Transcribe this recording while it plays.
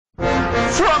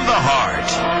from the heart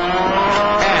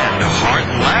and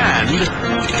heartland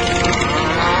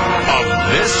of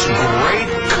this great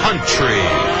country.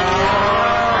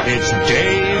 It's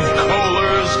Dave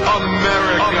Koller's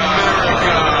America.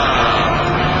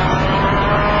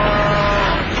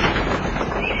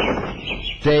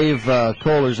 Dave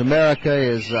Koller's America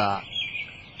is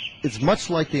it's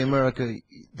much like the America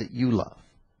that you love.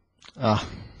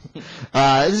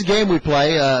 This is a game we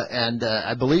play, and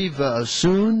I believe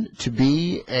soon to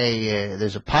be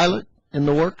there's a pilot in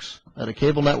the works at a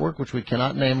cable network, which we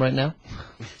cannot name right now.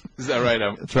 Is that right?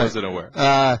 I wasn't aware.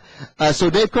 So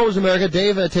Dave Koller's America.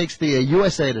 Dave takes the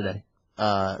USA Today,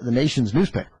 the nation's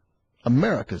newspaper,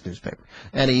 America's newspaper,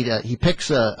 and he picks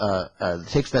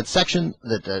takes that section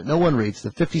that no one reads,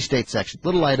 the 50-state section,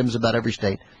 little items about every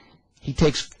state. He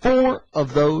takes 4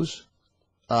 of those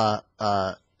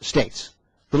states,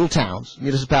 little towns,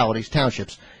 municipalities,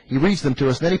 townships. He reads them to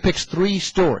us, and then he picks 3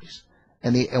 stories.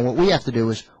 And what we have to do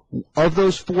is, of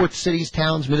those 4 cities,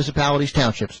 towns, municipalities,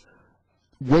 townships,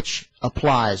 which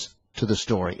applies to the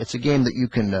story. It's a game that you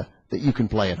can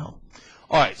play at home.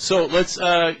 All right, so let's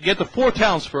get the 4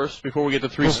 towns first before we get to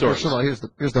 3 stories. First of all, here's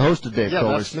the host of Dave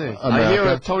Koller's America. I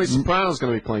hear Tony Soprano's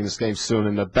going to be playing this game soon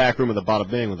in the back room of the Bada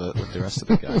Bing with the rest of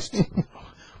the guys.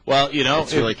 Well,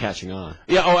 it's really catching on.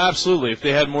 Yeah, oh, absolutely. If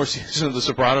they had more seasons of The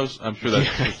Sopranos, I'm sure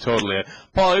that's totally it.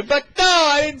 Paulie, but no,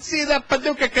 I didn't see that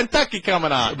Paducah, Kentucky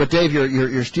coming on. But Dave,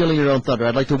 you're stealing your own thunder.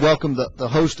 I'd like to welcome the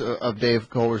host of Dave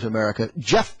Koller's America,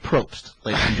 Jeff Probst,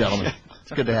 ladies and gentlemen.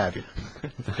 It's good to have you.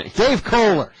 Dave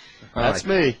Koller. That's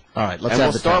me. All right, let's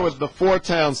we'll start with the 4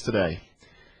 towns today.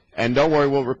 And don't worry,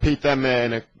 we'll repeat them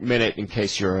in a minute in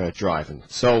case you're driving.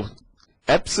 So,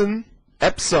 Epsom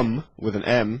with an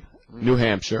M, New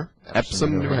Hampshire.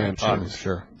 Epsom, New Hampshire.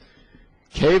 Sure.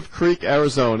 Cave Creek,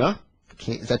 Arizona.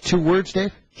 Is that 2 words,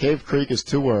 Dave? Cave Creek is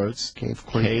 2 words. Cave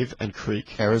Creek. Cave and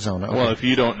Creek. Arizona. Okay. Well, if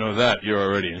you don't know that, you're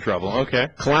already in trouble. Okay.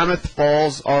 Klamath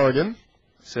Falls, Oregon.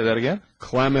 Say that again.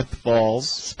 Klamath Falls.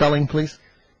 Spelling, please.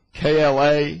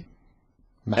 KLAMATH.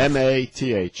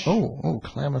 Oh,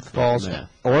 Klamath Falls, Math.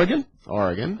 Oregon?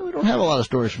 Oregon. We don't have a lot of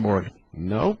stories from Oregon.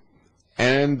 No.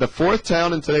 And the 4th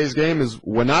town in today's game is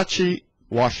Wenatchee,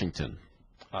 Washington.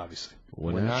 Obviously.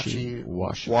 Wenatchee,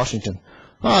 Washington.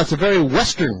 Oh, it's a very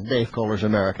western Dave Koller's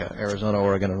America, Arizona,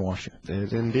 Oregon, and Washington.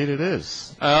 Indeed it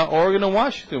is. Oregon and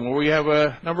Washington, where we have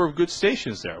a number of good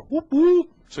stations there. Whoop, whoop.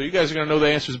 So you guys are going to know the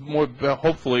answers more,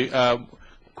 hopefully,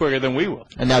 quicker than we will.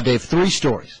 And now, Dave, 3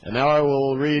 stories. And now I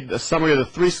will read a summary of the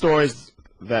 3 stories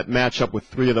that match up with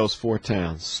 3 of those 4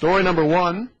 towns. Story number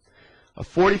 1, a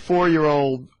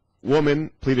 44-year-old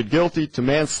woman pleaded guilty to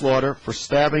manslaughter for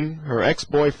stabbing her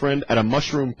ex-boyfriend at a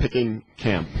mushroom-picking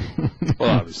camp.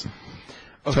 Well, obviously.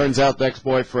 Okay. Turns out the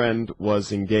ex-boyfriend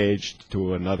was engaged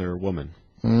to another woman.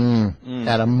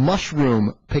 At a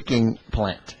mushroom-picking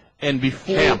plant. And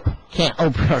before... Camp.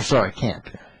 Oh, sorry, camp.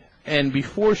 And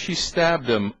before she stabbed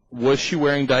him, was she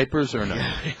wearing diapers or no?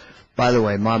 By the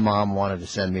way, my mom wanted to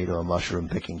send me to a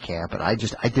mushroom-picking camp, and I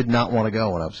did not want to go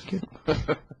when I was a kid.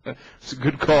 It's a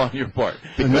good call on your part.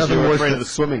 Because you were afraid of the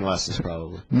swimming lessons,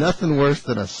 probably. Nothing worse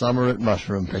than a summer at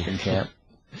mushroom-picking camp.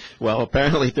 Well,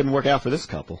 apparently it didn't work out for this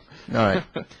couple. All right.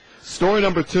 Story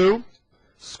number 2.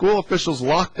 School officials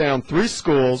locked down 3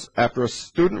 schools after a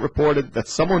student reported that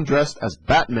someone dressed as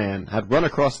Batman had run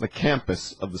across the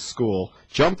campus of the school,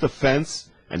 jumped a fence,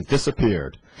 and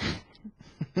disappeared.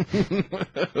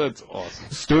 That's awesome.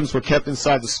 Students were kept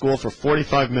inside the school for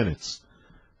 45 minutes.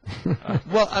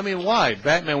 Well, I mean, why?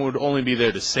 Batman would only be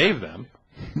there to save them.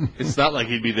 It's not like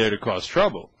he'd be there to cause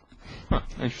trouble. Huh,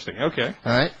 interesting. Okay.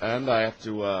 All right. And I have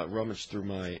to rummage through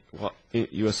my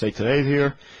USA Today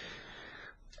here.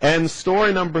 And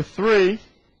story number 3,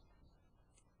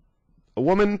 a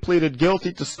woman pleaded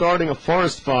guilty to starting a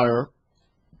forest fire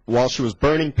while she was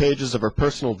burning pages of her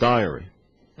personal diary.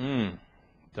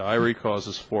 Diary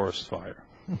causes forest fire.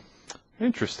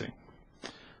 Interesting.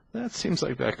 That seems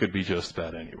like that could be just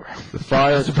about anywhere. The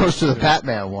fire, as opposed to the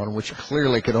Batman one, which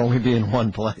clearly could only be in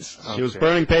one place. She was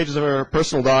burning pages of her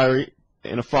personal diary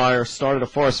in a fire, started a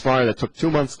forest fire that took 2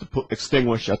 months to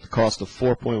extinguish at the cost of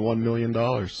 $4.1 million.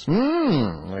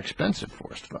 An expensive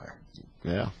forest fire.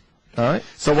 Yeah. All right.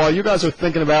 So while you guys are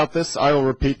thinking about this, I will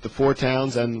repeat the 4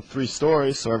 towns and 3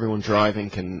 stories so everyone driving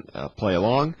can play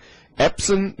along.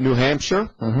 Epsom, New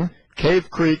Hampshire. Cave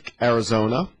Creek,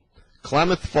 Arizona.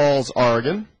 Klamath Falls,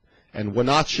 Oregon. And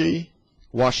Wenatchee,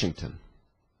 Washington.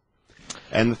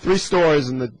 And the 3 stories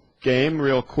in the game,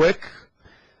 real quick.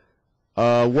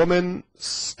 A woman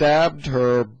stabbed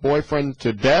her boyfriend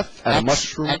to death at a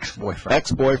mushroom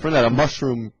ex-boyfriend at a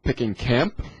mushroom picking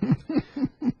camp.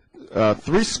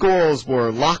 3 schools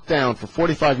were locked down for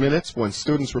 45 minutes when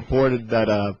students reported that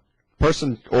a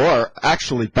person, or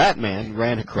actually Batman,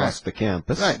 ran across the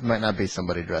campus. Right, might not be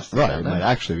somebody dressed as Right, Batman. it might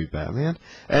actually be Batman.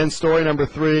 And story number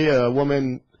 3, a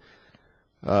woman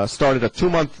started a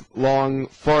 2-month-long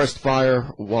forest fire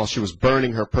while she was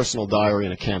burning her personal diary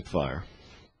in a campfire.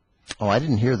 Oh, I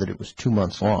didn't hear that it was 2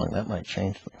 months long. That might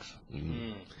change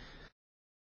things.